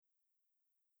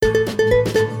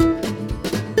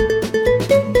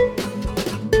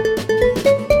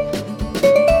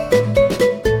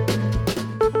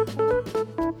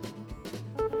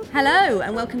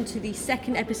and welcome to the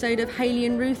second episode of Hayley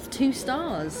and Ruth 2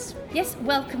 Stars. Yes,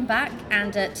 welcome back,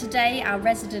 and today our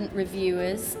resident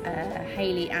reviewers,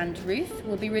 Hayley and Ruth,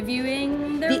 will be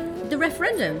reviewing the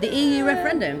referendum, the EU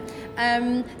referendum.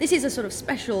 This is a sort of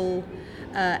special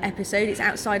episode. It's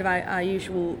outside of our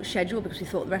usual schedule because we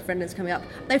thought the referendum's coming up.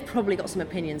 They've probably got some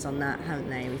opinions on that, haven't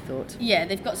they, we thought? Yeah,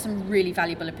 they've got some really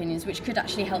valuable opinions which could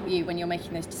actually help you when you're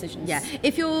making those decisions. Yeah,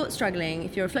 if you're struggling,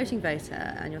 if you're a floating voter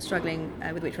and you're struggling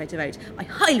with which way to vote, I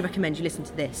highly recommend you listen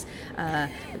to this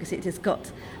because it has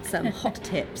got some hot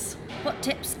tips. Hot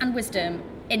tips and wisdom.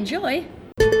 Enjoy!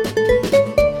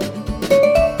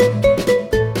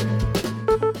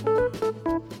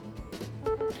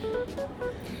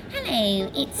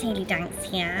 Hello, it's Hayley Danks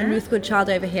here. And Ruth Goodchild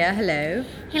over here, hello.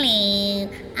 Hello.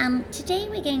 Today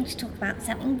we're going to talk about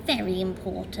something very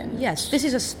important. Yes, this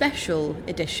is a special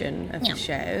edition of the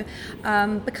show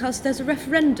because there's a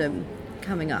referendum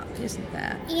coming up, isn't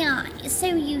there? Yeah, so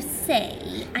you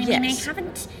say. I mean, I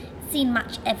haven't seen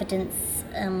much evidence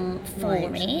for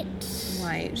it.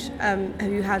 Right.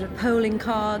 Have you had a polling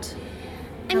card?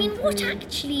 I mean, what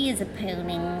actually is a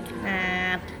polling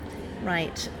card?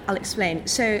 Right, I'll explain.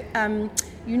 So,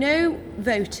 you know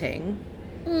voting?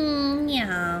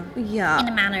 Yeah. In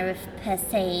a manner of per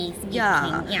se speaking.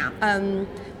 Yeah.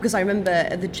 Because I remember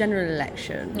at the general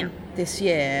election this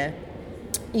year,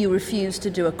 you refused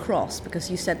to do a cross because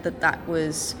you said that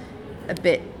was a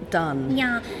bit done.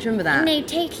 Yeah. Do you remember that? No,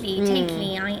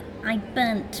 totally. I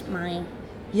burnt my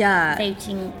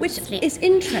voting which slip. is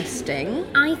interesting.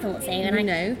 I thought so,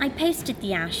 and I I posted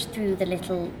the ash through the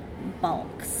little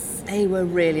box. They were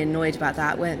really annoyed about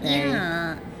that, weren't they?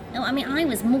 Yeah. No, I mean, I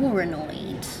was more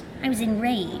annoyed. I was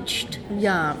enraged.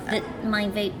 Yeah. That my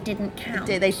vote didn't count.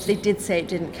 They did say it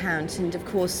didn't count, and of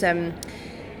course,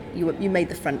 you made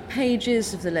the front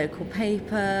pages of the local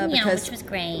paper because which was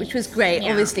great. Which was great.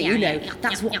 Obviously,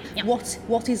 that's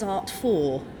what is art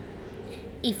for?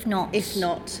 If not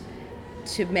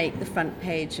to make the front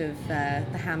page of the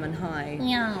Ham and High.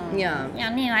 Yeah.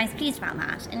 No, I was pleased about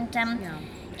that, and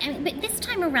but this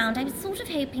time around, I was sort of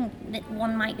hoping that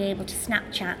one might be able to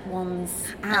Snapchat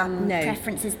one's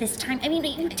preferences this time. I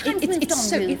mean, times moved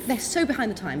on. They're so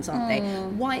behind the times, aren't they?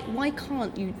 Why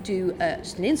can't you do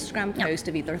just an Instagram post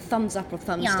of either a thumbs up or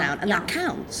thumbs down, and that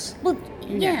counts? Well,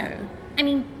 I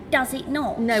mean, does it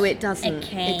not? No, it doesn't.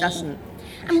 Okay. It doesn't.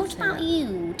 And what about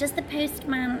you? Does the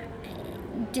postman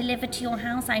deliver to your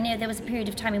house? I know there was a period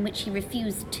of time in which he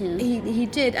refused to. He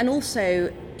did, and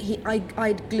also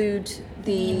I'd glued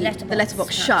the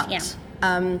letterbox shut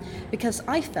because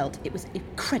I felt it was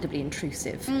incredibly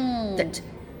intrusive that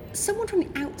someone from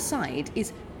the outside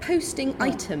is posting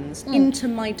items into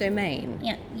my domain.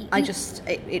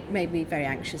 It made me very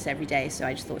anxious every day, so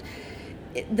I just thought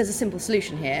there's a simple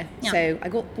solution here. So I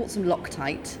bought some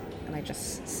Loctite and I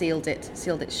just sealed it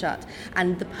shut,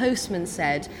 and the postman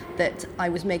said that I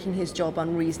was making his job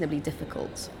unreasonably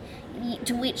difficult,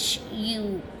 to which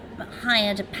you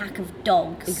hired a pack of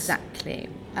dogs. Exactly.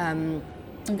 And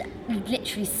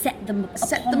literally set them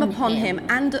upon him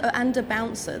and a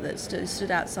bouncer that stood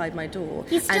outside my door.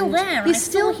 He's still there. I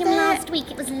saw him last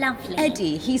week. It was lovely.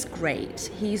 Eddie, he's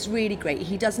great. He's really great.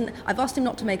 He doesn't. I've asked him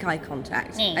not to make eye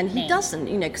contact, and he doesn't.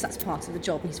 Because that's part of the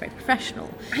job. And he's very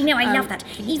professional. I know. I love that.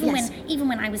 Even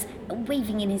when I was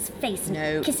waving in his face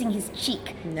and kissing his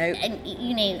cheek. No. And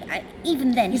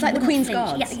even then he's like the Queen's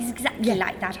Guards. Yeah, he's exactly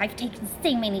like that. I've taken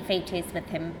so many photos with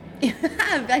him.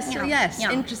 Yes.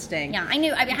 Interesting. Yeah, I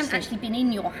know. I haven't actually been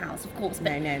in your house, of course,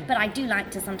 but but I do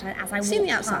like to sometimes, as I walk seen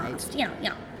the outside. Past. Yeah.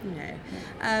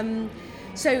 No.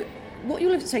 So what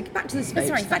you'll have to take back to this vote.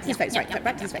 Back to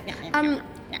this vote.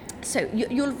 So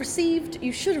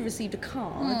you should have received a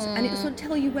card, and it will sort of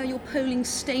tell you where your polling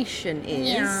station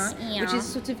is, which is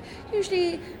sort of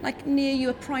usually like near you,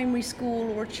 a primary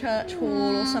school or a church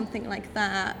hall or something like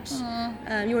that.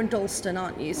 You're in Dalston,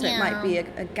 aren't you? So it might be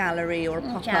a gallery or a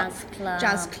pop-up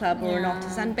jazz club or an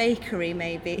artisan bakery,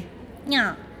 maybe.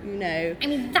 Yeah. I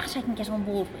mean, that I can get on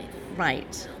board with.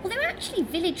 Right. Although actually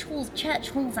village halls, church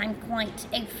halls, I'm quite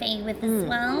au fait with as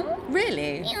well.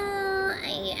 Really? Yeah.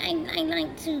 I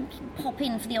like to pop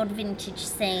in for the odd vintage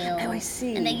sale. Oh, I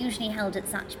see. And they're usually held at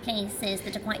such places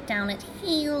that are quite down at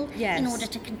heel in order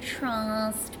to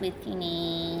contrast with,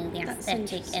 the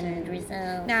aesthetic end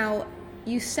result. Now,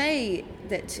 you say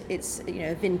that it's,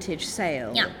 a vintage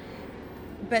sale. Yeah.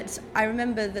 But I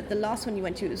remember that the last one you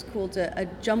went to, it was called a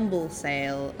jumble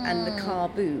sale and the car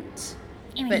boot.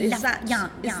 But is that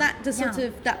the sort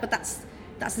of that? But that's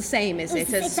the same, is it?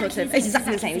 It's exactly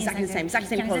the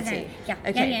same quality. Yeah.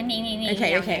 Okay. I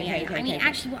mean,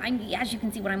 actually, as you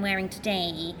can see, what I'm wearing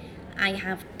today, I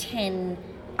have 10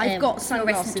 I've got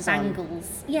sunglasses on.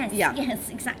 Bangles. Yes,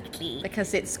 exactly.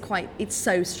 Because it's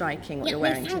so striking what you're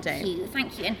wearing today.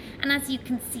 Thank you. And as you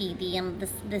can see,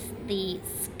 the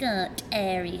skirt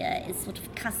area is sort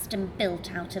of custom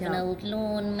built out of an old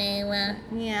lawnmower.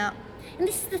 Yeah. And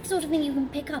this is the sort of thing you can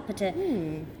pick up at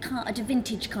a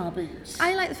vintage car boot.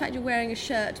 I like the fact you're wearing a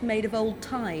shirt made of old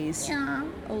ties. Yeah.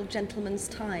 Old gentlemen's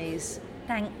ties.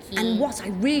 Thank you. And what I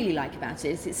really like about it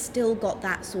is it's still got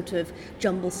that sort of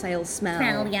jumble sale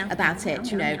smell about it,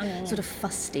 sort of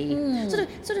fusty.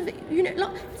 Sort of,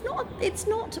 it's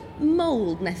not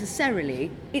mould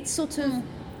necessarily. It's sort of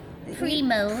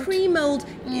pre-mould.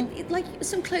 Like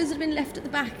some clothes that have been left at the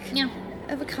back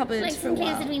of a cupboard like for a while.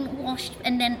 Like some clothes that have been washed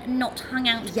and then not hung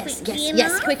out quickly enough.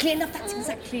 Yes, quickly enough. That's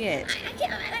exactly it.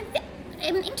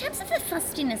 In terms of the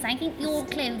fustiness, I think your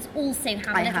clothes also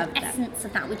have a little essence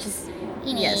of that, which is,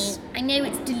 I know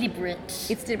it's deliberate.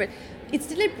 It's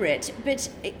deliberate, but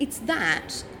it's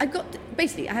that. I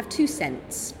have two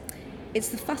scents. It's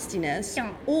the fustiness,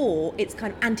 or it's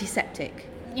kind of antiseptic.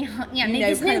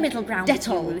 There's no middle ground.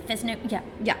 Dettol. There's no.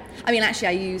 Yeah. I mean, actually,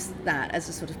 I use that as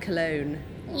a sort of cologne.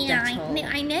 Yeah,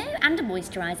 I know, and a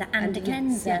moisturiser and a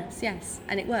cleanser. Yes,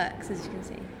 and it works, as you can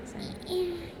see. So.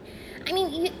 Yeah.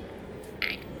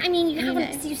 I mean, you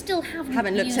haven't. You still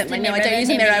haven't looked at me. No, I don't use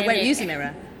a mirror. I won't use a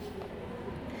mirror.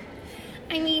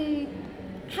 I mean,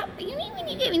 when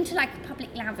you go into like a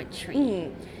public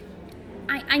lavatory,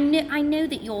 I know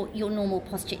that your normal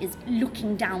posture is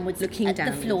looking downwards at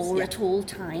the floor at all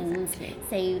times. Exactly.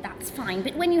 So that's fine.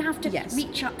 But when you have to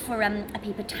reach up for a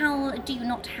paper towel, do you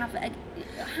not have a?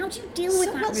 How do you deal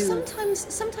with that? Well,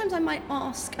 sometimes I might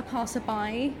ask a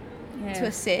passerby to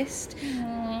assist.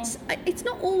 It's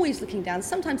not always looking down.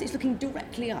 Sometimes it's looking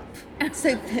directly up,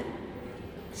 so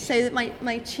that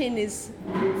my chin is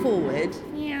forward.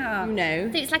 Yeah.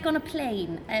 So it's like on a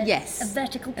plane. A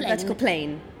vertical plane. A vertical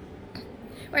plane.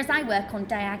 Whereas I work on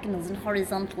diagonals and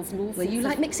horizontals and all sorts of you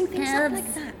like mixing things up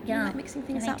like that. Yeah. You like mixing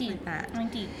things up like that. I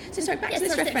do. So sorry, back to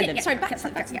this referendum. Back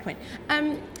to the point.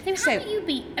 So how do you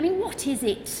be? I mean, what is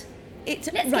it? Let's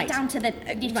get down to the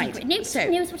nitty-gritty.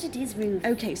 Nobody knows what it is, Ruth.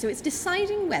 Okay, so it's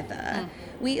deciding whether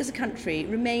we as a country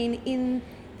remain in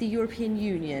the European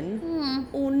Union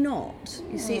or not.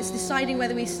 You see, it's deciding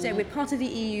whether we're part of the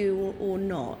EU or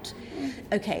not.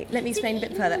 Okay, let me explain a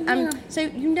bit further. So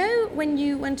when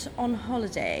you went on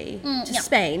holiday to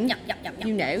Spain,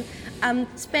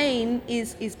 Spain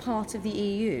is part of the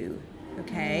EU.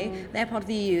 Okay, they're part of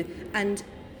the EU, and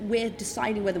we're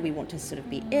deciding whether we want to sort of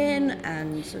be in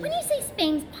and sort of... When you say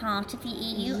Spain's part of the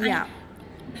EU,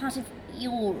 part of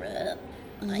Europe...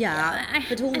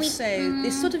 but also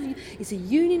this sort of, it's a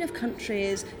union of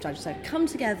countries which sort of come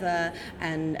together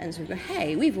and sort of go,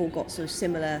 hey, we've all got sort of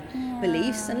similar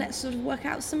beliefs, and let's sort of work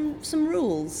out some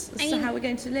rules as to how we're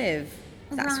going to live.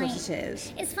 That's what it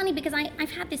is. It's funny because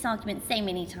I've had this argument so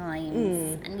many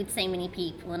times and with so many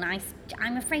people, and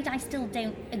I'm afraid I still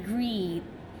don't agree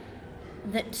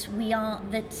that we are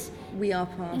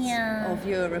part of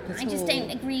Europe at all. I just don't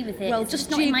agree with it. Well,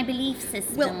 just not in my belief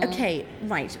system. Well, okay,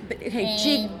 right, but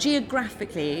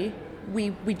geographically,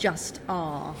 we just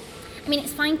are. I mean,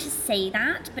 it's fine to say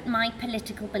that, but my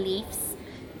political beliefs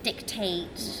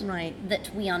dictate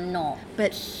that we are not.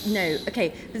 But no,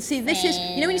 okay. But see, this is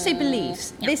when you say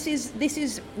beliefs, this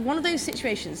is one of those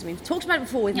situations. We've talked about it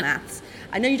before with maths.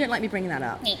 I know you don't like me bringing that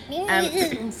up.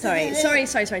 Sorry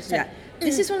to do that.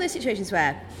 This is one of those situations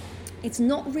where it's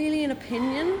not really an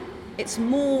opinion, it's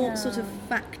more sort of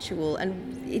factual, and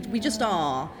we just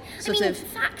are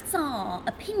facts are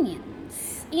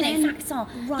opinions. Facts are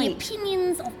the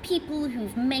opinions of people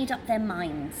who've made up their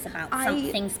minds about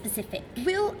something specific.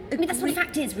 That's what a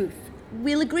fact is, Ruth.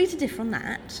 We'll agree to differ on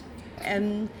that.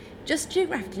 Just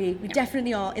geographically, we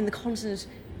definitely are in the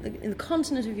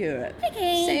continent of Europe.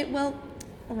 Okay. So, well,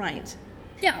 all right.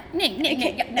 Yeah, no.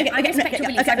 I respect your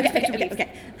beliefs. Okay.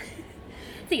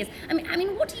 Thing is, I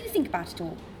mean, what do you think about it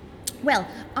all? Well,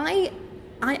 I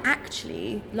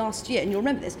actually last year, and you'll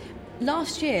remember this.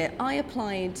 Last year, I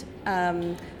applied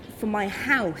for my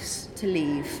house to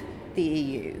leave the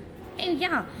EU. Oh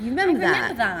yeah, you remember that? I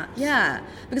remember that. Yeah,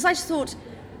 because I just thought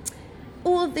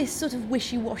all of this sort of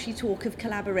wishy-washy talk of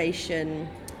collaboration,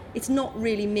 it's not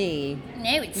really me.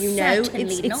 No, it's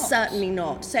certainly not. It's certainly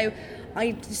not. So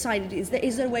I decided, is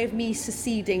there a way of me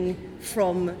seceding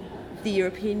from the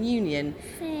European Union?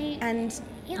 And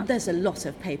there's a lot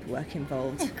of paperwork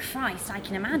involved. Oh Christ, I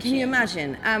can imagine. Can you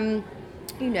imagine?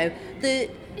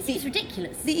 This is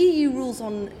ridiculous. The EU rules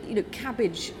on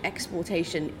cabbage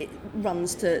exportation, it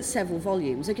runs to several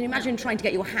volumes. So can you imagine trying to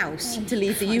get your house to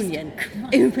leave the Union?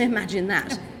 Imagine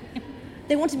that.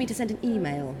 They wanted me to send an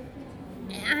email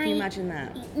Can you imagine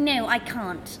that? No, I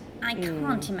can't. I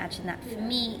can't imagine that. For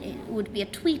me, it would be a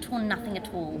tweet or nothing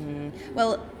at all.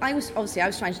 Well, I was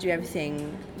trying to do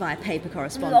everything via paper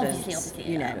correspondence. Obviously,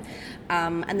 you know.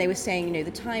 And they were saying, the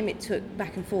time it took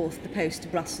back and forth the post to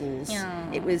Brussels,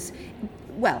 it was,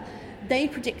 well, they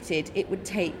predicted it would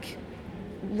take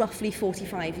roughly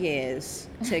 45 years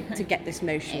to get this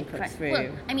motion put through.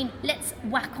 Well, I mean, let's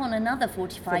whack on another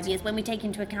 45 years when we take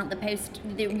into account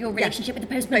your relationship with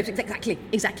the postman.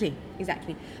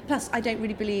 Exactly. Plus, I don't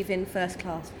really believe in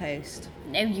first-class post.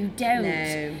 No, you don't.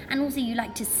 No. And also, you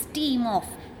like to steam off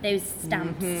those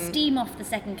stamps, steam off the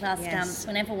second-class stamps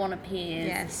whenever one appears.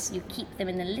 Yes. You keep them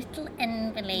in a little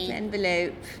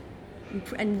envelope.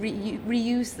 And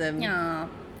reuse them. Yeah.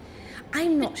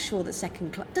 I'm not sure that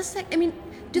second class...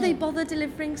 do they bother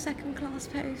delivering second-class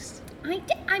post?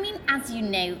 I mean, as you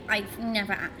know, I've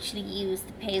never actually used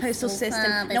the postal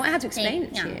system. No, I had to explain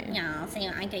it to you. Yeah, so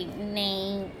I don't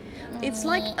know. It's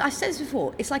like, I've said this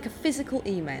before, it's like a physical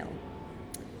email.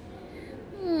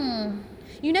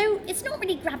 It's not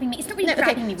really grabbing me. It's not really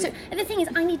grabbing me. So, the thing is,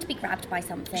 I need to be grabbed by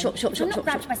something. If I'm not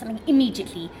grabbed by something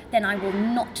immediately, then I will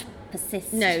not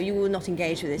persist. No, you will not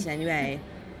engage with it in any way.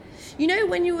 You know,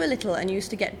 when you were little and you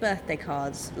used to get birthday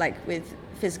cards, like with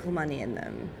physical money in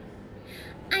them?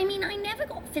 I mean, I never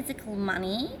got physical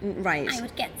money. Right. I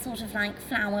would get sort of like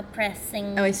flower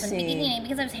pressings. Oh, I see.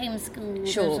 Because I was homeschooled.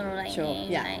 Sure,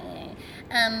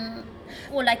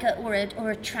 or like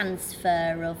a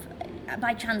transfer of.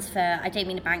 By transfer, I don't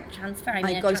mean a bank transfer. I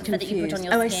mean a transfer that you put on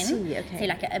your skin. I see. Okay. So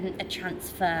like a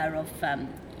transfer of.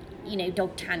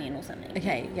 Dogtanian or something.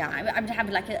 Okay. Yeah. I would have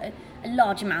like a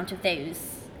large amount of those.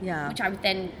 Yeah. Which I would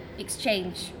then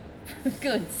exchange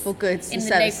for goods and in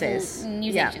services. The local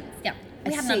newsagents. Yeah.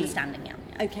 We have an understanding,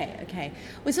 Okay.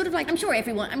 We're sort of like... I'm sure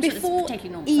before it's totally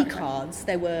normal. e-cards,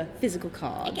 there were physical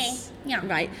cards. Okay, yeah.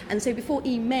 Right, and so before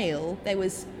email, there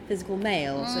was physical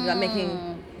mail, sort of like making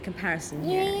a comparison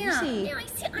here. Yeah.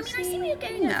 I see where you're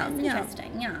going now. It's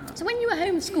interesting, yeah. So when you were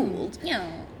homeschooled,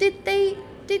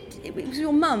 it was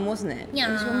your mum, wasn't it? Yeah,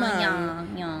 it was your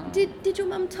mum. Yeah. Did your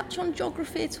mum touch on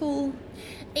geography at all?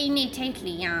 No,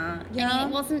 totally, yeah. I mean,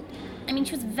 it wasn't... I mean,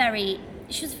 she was very...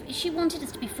 She wanted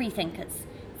us to be free thinkers,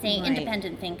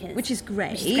 independent thinkers. Which is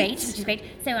great. Which is great.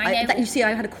 So I know... You see,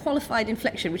 I had a qualified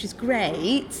inflection, which is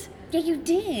great. Yeah, you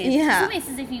did. Yeah. It's almost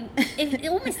as if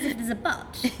almost as if there's a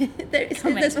but.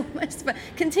 There's almost a but.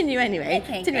 Continue anyway.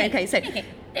 Okay. So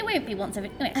there won't be once over.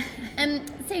 Anyway.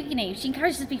 So she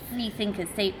encourages us to be free thinkers.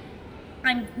 So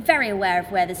I'm very aware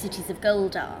of where the cities of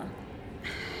gold are.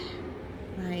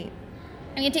 Right.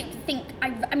 I mean, I don't think...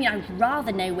 I mean, I would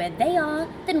rather know where they are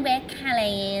than where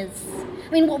Calais is. I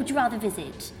mean, what would you rather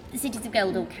visit? The cities of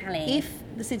gold or Calais? If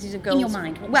the cities of gold... In your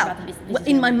mind, what would you rather visit?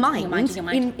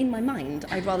 In my mind,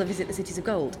 I'd rather visit the cities of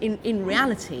gold. In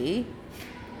reality,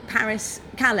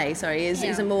 Calais,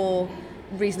 is a more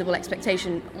reasonable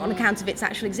expectation on account of its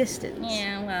actual existence.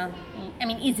 Yeah, well, I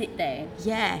mean, is it though?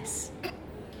 Yes.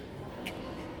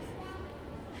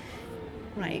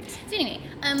 Right. So anyway,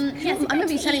 I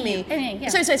remember you telling me...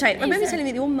 Sorry. I remember you telling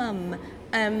me that your mum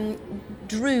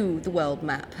drew the world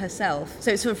map herself.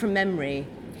 So it's sort of from memory.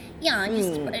 Yeah,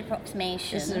 just an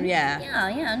approximation. Yeah,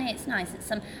 no, it's nice.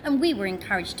 And we were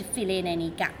encouraged to fill in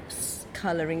any gaps.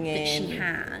 Colouring in. That she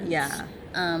had. Yeah.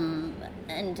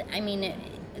 And I mean,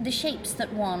 the shapes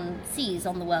that one sees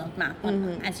on the world map,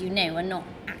 as you know, are not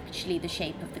actually the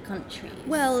shape of the country.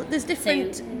 Well, there's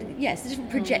different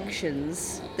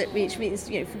projections which means,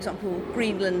 for example,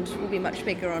 Greenland will be much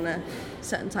bigger on a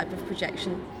certain type of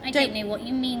projection. I don't know what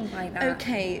you mean by that.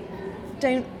 Okay,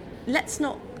 let's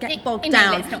not get bogged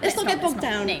down. Let's not get bogged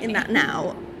down in that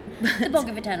now. The Bog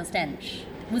of Eternal Stench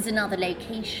was another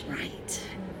location. Right.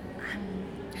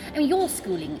 I mean, your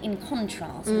schooling, in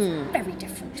contrast, was very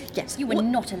different. Yes. You were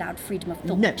not allowed freedom of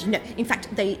thought. No. In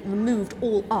fact, they removed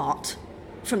all art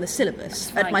from the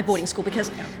syllabus at my boarding school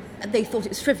because they thought it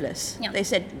was frivolous. Yeah. They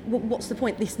said, what's the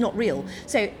point? This is not real.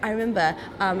 So I remember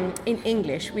in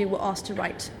English, we were asked to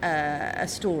write a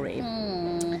story.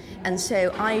 And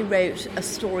so I wrote a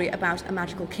story about a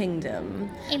magical kingdom.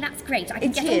 Hey, that's great. I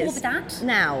can get on board with that.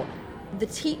 Now, the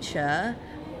teacher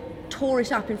tore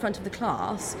it up in front of the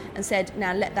class and said,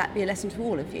 now let that be a lesson to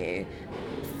all of you.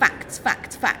 Facts.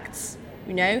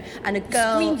 And a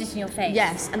girl screamed it in your face.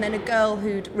 Yes, and then a girl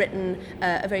who'd written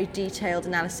a very detailed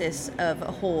analysis of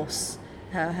a horse,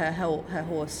 her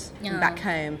horse from back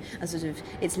home, and sort of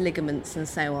its ligaments and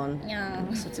so on,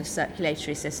 sort of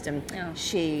circulatory system. Yeah.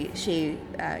 She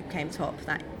came top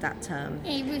that term.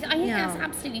 Hey, Ruth, I think that's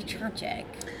absolutely tragic.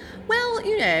 Well,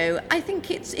 I think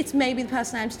it's maybe the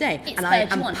person I am today. It's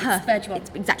spurred you on.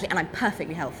 Exactly, and I'm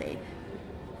perfectly healthy.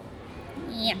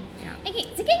 Yeah. Okay,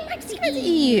 so getting back to the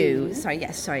EU.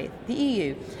 The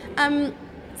EU.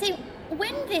 So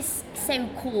when this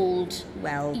so-called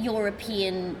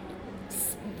European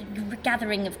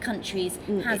gathering of countries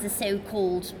has a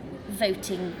so-called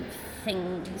voting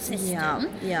system,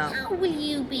 how will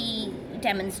you be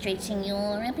demonstrating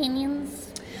your opinions?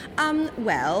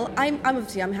 Well, I'm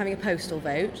having a postal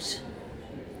vote.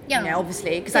 Yeah,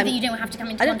 obviously, because that you don't have to come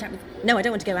into contact with. No, I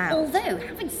don't want to go out. Although,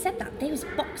 having said that, those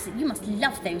boxes, you must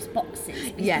love those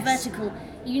boxes. Yes. The vertical,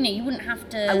 you wouldn't have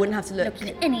to. I wouldn't have to look in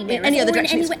any other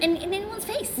direction. In anyone's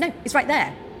face. No, it's right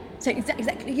there. So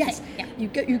exactly, yes. Yeah.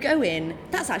 You go in.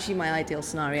 That's actually my ideal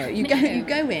scenario. You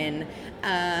go in.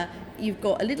 You've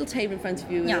got a little table in front of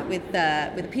you with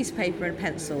a piece of paper and a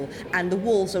pencil, and the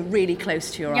walls are really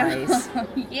close to your eyes.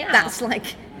 Yeah. That's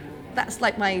like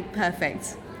my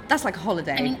perfect. That's like a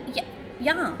holiday. I mean,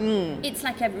 It's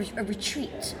like a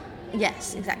retreat.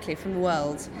 Yes, exactly, from the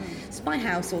world. It's my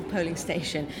house or the polling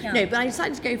station. Yeah. No, but I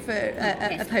decided to go for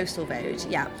a postal vote,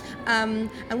 and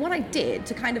what I did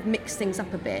to kind of mix things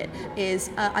up a bit is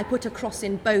I put a cross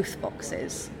in both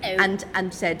boxes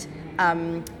and said,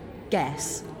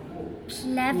 guess.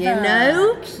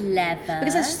 Clever. Clever.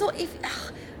 Because I just thought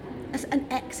as an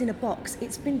X in a box,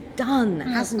 it's been done,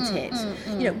 hasn't it?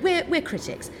 We're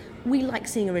critics. We like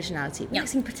seeing originality. We like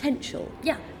seeing potential.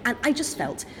 Yeah. And I just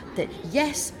felt that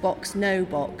yes box, no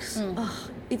box.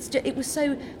 It was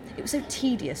so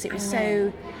tedious. It was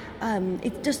so.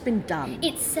 It's just been done.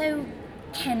 It's so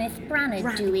Kenneth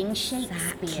Branagh doing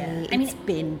Shakespeare. Exactly. It's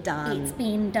been done. It's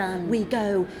been done.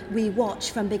 We watch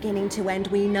from beginning to end.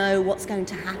 We know what's going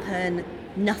to happen.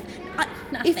 Nothing.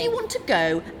 If you want to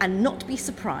go and not be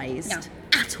surprised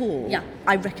at all,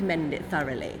 I recommend it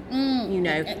thoroughly.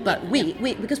 But we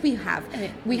because we have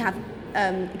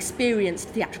experienced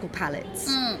theatrical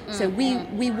palettes, so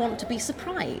we want to be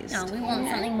surprised. No, we want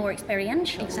something more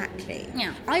experiential. Exactly.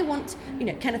 Yeah. I want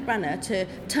Kenneth Branagh to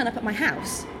turn up at my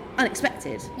house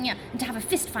unexpected. Yeah, and to have a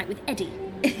fist fight with Eddie.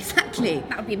 Exactly.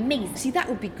 That would be amazing. See, that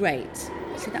would be great.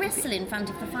 Wrestle in front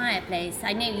of the fireplace.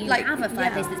 I know you have a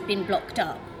fireplace that's been blocked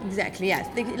up. Exactly, yes.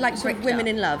 Like sort of Women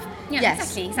in Love. Yeah,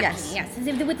 yes. Exactly. Yes. So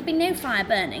there would be no fire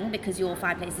burning because your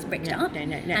fireplace is bricked up. No.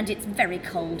 And it's very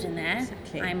cold in there.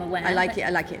 Exactly. I'm aware. I like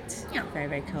it. Yeah. Very,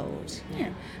 very cold.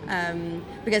 Yeah.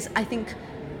 Because I think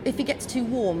if it gets too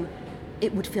warm,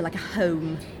 it would feel like a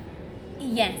home.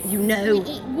 Yes.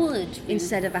 It would.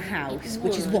 Instead of a house,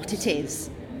 which is what it is.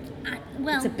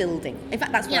 It's a building. In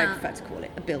fact, that's what I prefer to call it,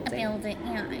 a building. A building,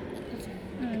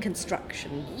 A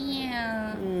construction.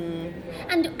 Yeah.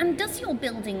 And does your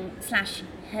building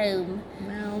 / home...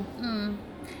 Well...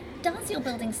 Does your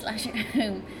building /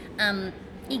 home...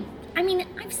 I mean,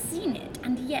 I've seen it,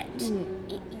 and yet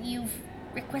you've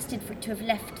requested for it to have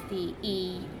left the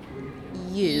EU.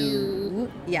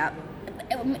 Yeah.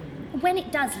 When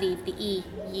it does leave the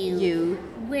EU,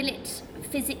 will it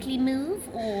physically move,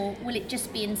 or will it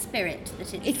just be in spirit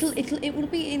that it's... It will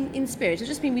be in spirit. It'll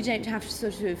just mean we don't have to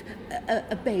sort of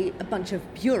obey a bunch of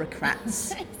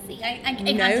bureaucrats. I see. I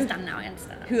understand now.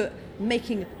 Who are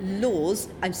making laws.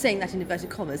 I'm saying that in inverted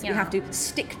commas. We have to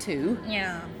stick to.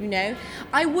 Yeah.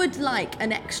 I would like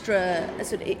an extra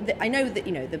sort of. I know that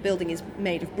the building is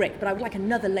made of brick, but I would like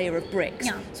another layer of bricks,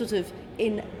 sort of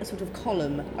in a sort of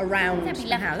column around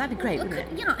the house. That'd be great, wouldn't it?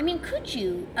 Yeah. I mean, could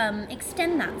you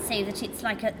extend that so that it's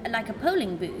like a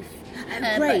polling booth?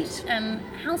 Great. But,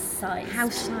 house size.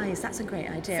 House size. That's a great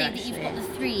idea. So that you've got the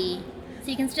 3, so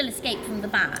you can still escape from the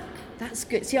back. That's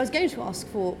good. See, I was going to ask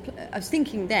for... I was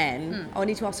thinking then, I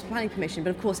need to ask for planning permission,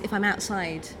 but of course, if I'm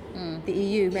outside the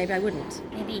EU, maybe I wouldn't.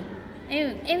 Maybe.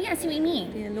 Oh, yeah, I see what you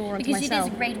mean. Be a law unto because myself. It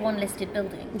is a Grade 1 listed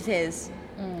building. It is.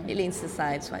 It leans to the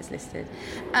side, that's why it's listed.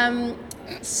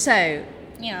 So,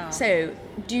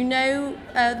 do you know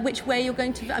which way you're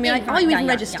going to... I mean, are you even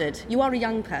registered? Yeah. You are a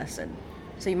young person,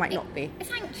 so you might not be.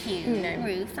 Thank you,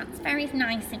 Ruth. That's very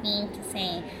nice of you to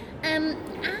say. Am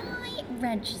I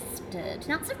registered?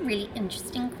 That's a really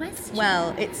interesting question.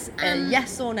 Well, it's a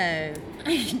yes or no.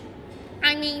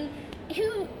 I mean,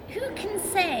 who can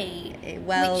say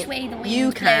which way the wind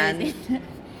you can. blows?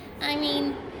 I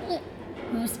mean,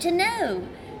 who's to know?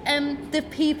 The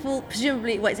people,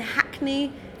 presumably, is it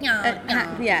Hackney?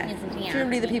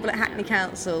 Presumably the people at Hackney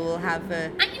Council will have a...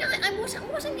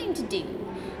 What I'm going to do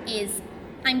is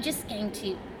I'm just going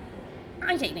to...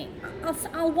 I don't know.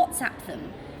 I'll WhatsApp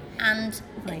them. And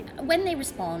when they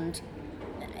respond,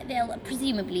 they'll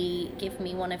presumably give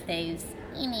me one of those,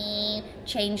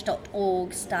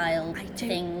 change.org style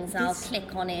things. I'll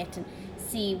click on it and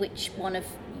see which one of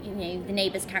the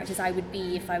neighbours' characters I would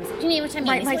be if I was. Do you know what I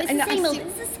mean?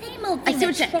 It's the same old thing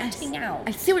that's trotting out.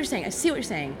 I see what you're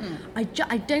saying. I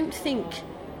don't think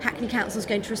Hackney Council is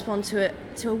going to respond to a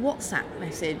WhatsApp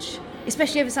message,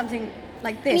 especially over something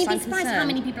like this. I mean, you'd be surprised how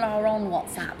many people are on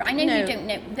WhatsApp. I know you don't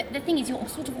know. The thing is, you're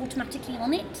sort of automatically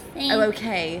on it. Oh,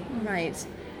 okay, right.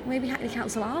 Maybe Hackney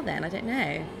Council are then. I don't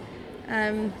know.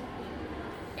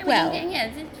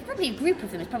 There's probably a group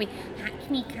of them. It's probably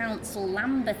Hackney Council,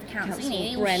 Lambeth Council.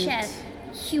 They all share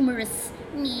humorous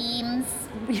memes.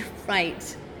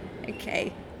 Right.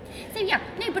 Okay. So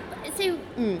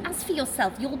as for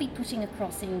yourself, you'll be putting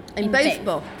across in both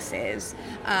boxes,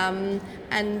 and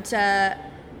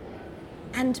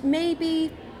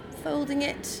maybe folding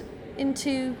it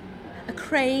into a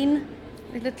crane,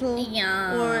 a little,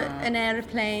 or an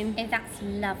aeroplane. Oh, that's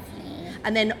lovely.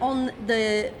 And then on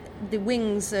the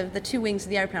wings of the two wings of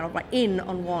the aeroplane, I'll write in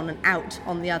on one and out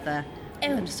on the other. Oh,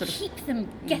 and just keep them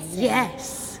guessing.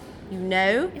 Yes.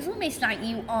 It's almost like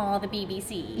you are the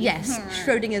BBC. Yes,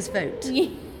 Schrodinger's vote. Yeah.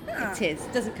 It is.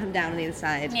 It doesn't come down on either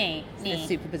side. No. It's a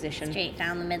superposition. Straight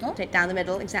down the middle. Straight down the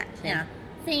middle, exactly. Yeah.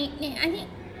 So, I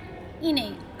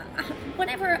think,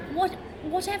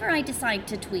 whatever I decide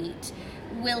to tweet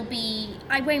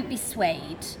I won't be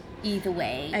swayed either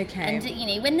way. Okay.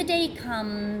 And, when the day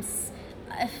comes,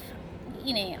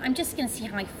 I'm just going to see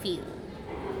how I feel.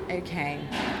 Okay.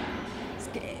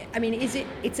 I mean, I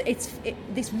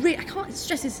can't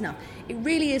stress this enough. It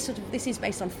really is this is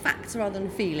based on facts rather than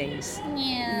feelings.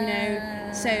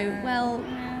 Yeah. So,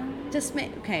 just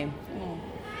make, okay.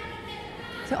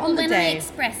 So on the day... when I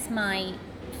express my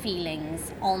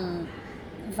feelings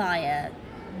via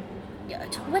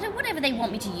whatever they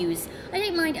want me to use, I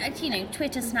don't mind,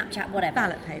 Twitter, Snapchat, whatever.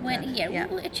 Ballot paper.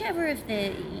 Whichever of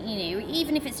the,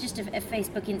 even if it's just a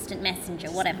Facebook instant messenger,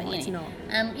 whatever. It's not.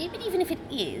 But even if it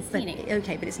is,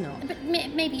 Okay, but it's not. But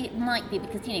maybe it might be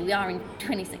because, we are in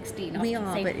 2016. We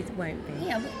are, but it won't be.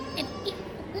 Yeah,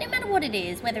 no matter what it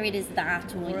is, whether it is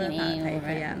that or a ballot paper, or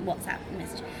a WhatsApp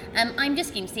message, I'm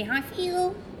just going to see how I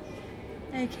feel.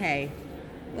 Okay.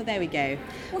 Well, there we go.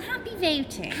 Well, happy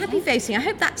voting. Happy voting. I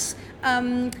hope that's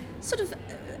sort of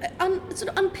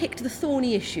unpicked the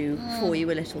thorny issue for you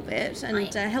a little bit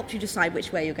and helped you decide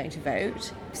which way you're going to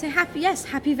vote. So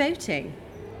happy voting.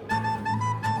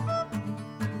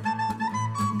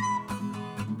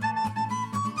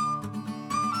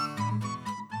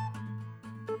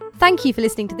 Thank you for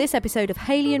listening to this episode of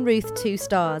Hayley and Ruth 2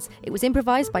 Stars. It was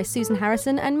improvised by Susan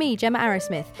Harrison and me, Gemma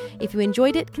Arrowsmith. If you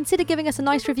enjoyed it, consider giving us a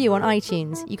nice review on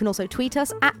iTunes. You can also tweet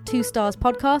us at 2 Stars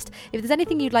Podcast if there's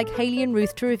anything you'd like Hayley and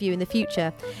Ruth to review in the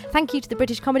future. Thank you to the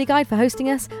British Comedy Guide for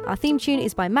hosting us. Our theme tune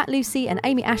is by Matt Lucy and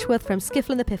Amy Ashworth from Skiffle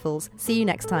and the Piffles. See you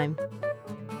next time.